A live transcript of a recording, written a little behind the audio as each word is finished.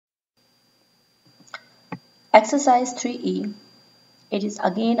Exercise 3E. It is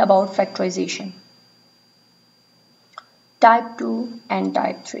again about factorization. Type 2 and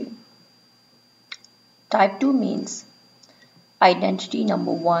type 3. Type 2 means identity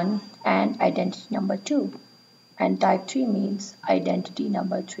number 1 and identity number 2. And type 3 means identity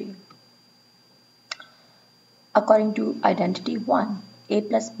number 3. According to identity 1, a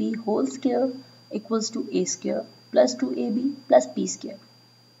plus b whole square equals to a square plus 2ab plus b square.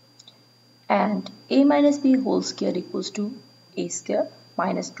 And a minus b whole square equals to a square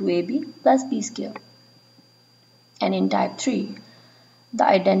minus 2ab plus b square. And in type 3, the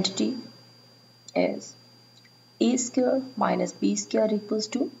identity is a square minus b square equals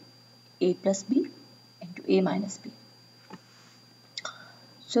to a plus b into a minus b.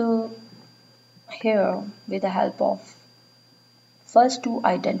 So here, with the help of first two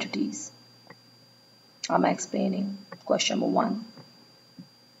identities, I'm explaining question number 1.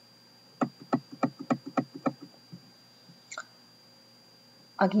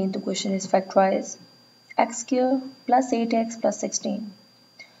 Again, the question is factorize x square plus 8x plus 16.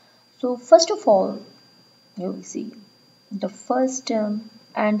 So first of all, you will see the first term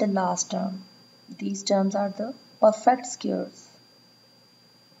and the last term. These terms are the perfect squares.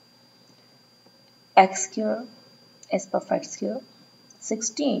 X square is perfect square.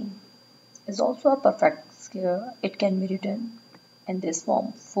 16 is also a perfect square. It can be written in this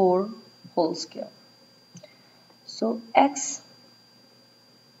form, 4 whole square. So x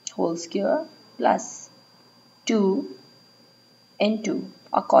whole square plus 2 into,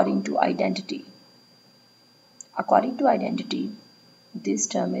 according to identity. According to identity, this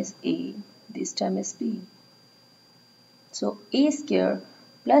term is a, this term is b. So a square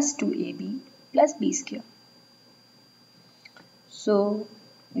plus 2ab plus b square. So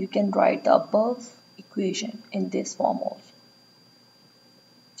you can write the above equation in this form also.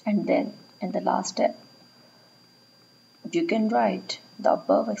 And then in the last step, you can write the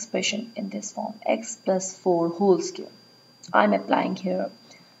above expression in this form, x plus 4 whole square. I'm applying here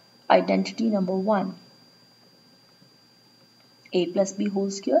identity number 1. A plus b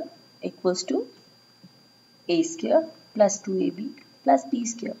whole square equals to a square plus 2ab plus b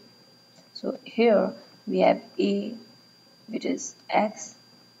square. So here we have a, which is x,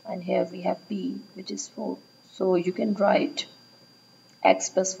 and here we have b, which is 4. So you can write x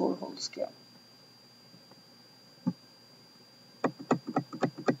plus 4 whole square.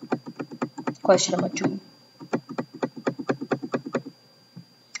 Question number 2.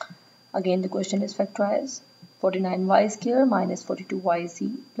 Again, the question is factorize 49y square minus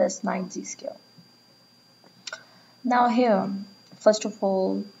 42yz plus 9z square. Now here, first of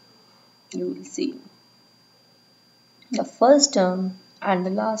all, you will see the first term and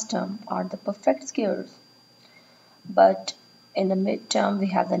the last term are the perfect squares, but in the midterm we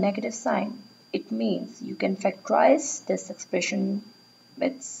have the negative sign. It means you can factorize this expression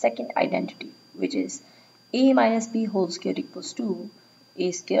with second identity, which is a minus b whole square equals to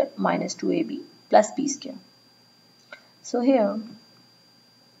a square minus 2ab plus b square. So here,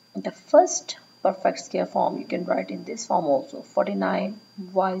 the first perfect square form you can write in this form also.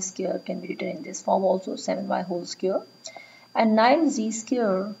 49y square can be written in this form also, 7y whole square. And 9z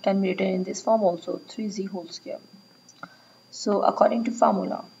square can be written in this form also, 3z whole square. So according to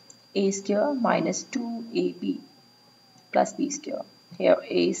formula, a square minus 2ab plus b square. Here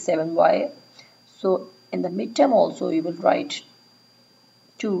a is 7y. So in the midterm also you will write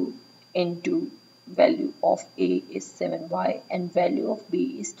 2 into value of a is 7y and value of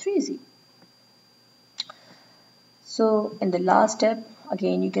b is 3z. So in the last step,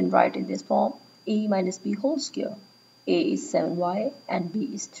 again you can write in this form a minus b whole square. A is 7y and b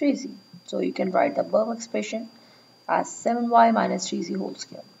is 3z. So you can write the above expression as 7y minus 3z whole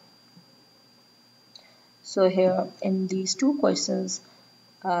square. So here in these two questions,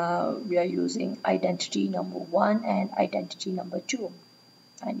 we are using identity number 1 and identity number 2,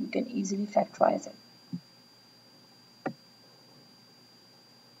 and you can easily factorize it.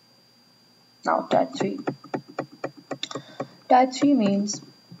 Now type 3. Type 3 means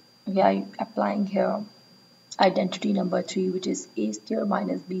we are applying here identity number 3, which is a square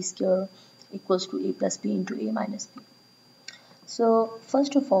minus b square equals to a plus b into a minus b. So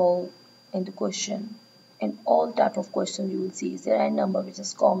first of all, in the question, in all type of questions you will see is there a number which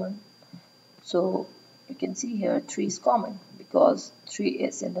is common. So you can see here 3 is common because 3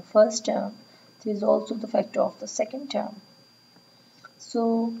 is in the first term. 3 is also the factor of the second term.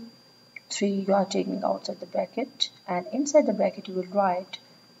 So 3 you are taking outside the bracket, and inside the bracket you will write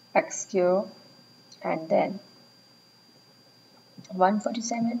x square and then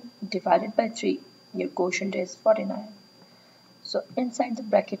 147 divided by 3. Your quotient is 49. So inside the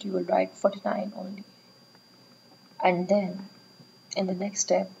bracket you will write 49 only. And then in the next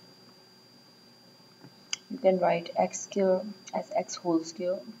step, you can write x square as x whole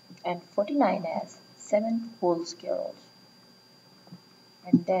square and 49 as 7 whole square also.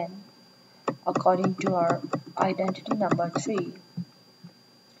 And then according to our identity number 3,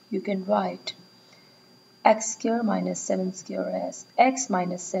 you can write x square minus 7 square as x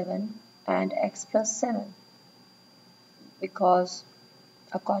minus 7 and x plus 7, because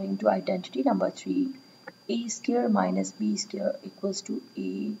according to identity number 3, a square minus b square equals to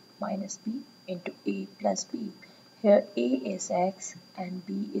a minus b into a plus b. Here a is x and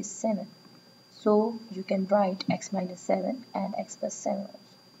b is 7. So you can write x minus 7 and x plus 7 also.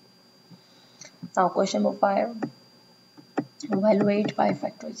 Now question number 5. Evaluate by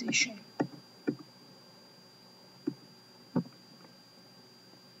factorization.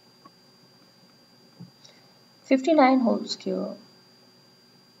 "59 whole square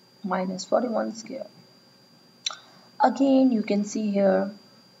minus 41 square." Again, you can see here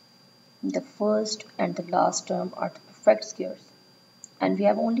the first and the last term are the perfect squares, and we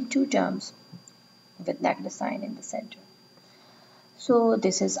have only two terms with negative sign in the center. So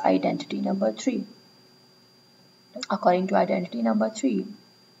this is identity number 3. According to identity number 3,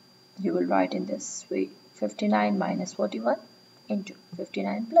 you will write in this way: 59 minus 41 into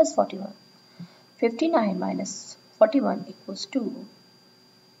 59 plus 41. 59 minus 41 equals to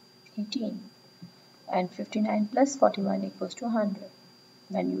 18, and 59 plus 41 equals to 100.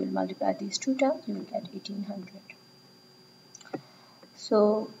 When you will multiply these two terms, you will get 1800.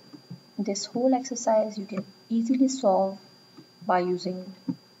 So this whole exercise you can easily solve by using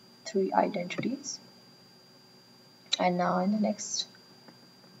 3 identities. And now in the next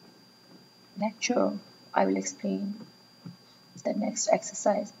lecture, I will explain the next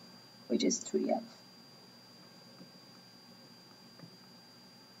exercise, which is 3F.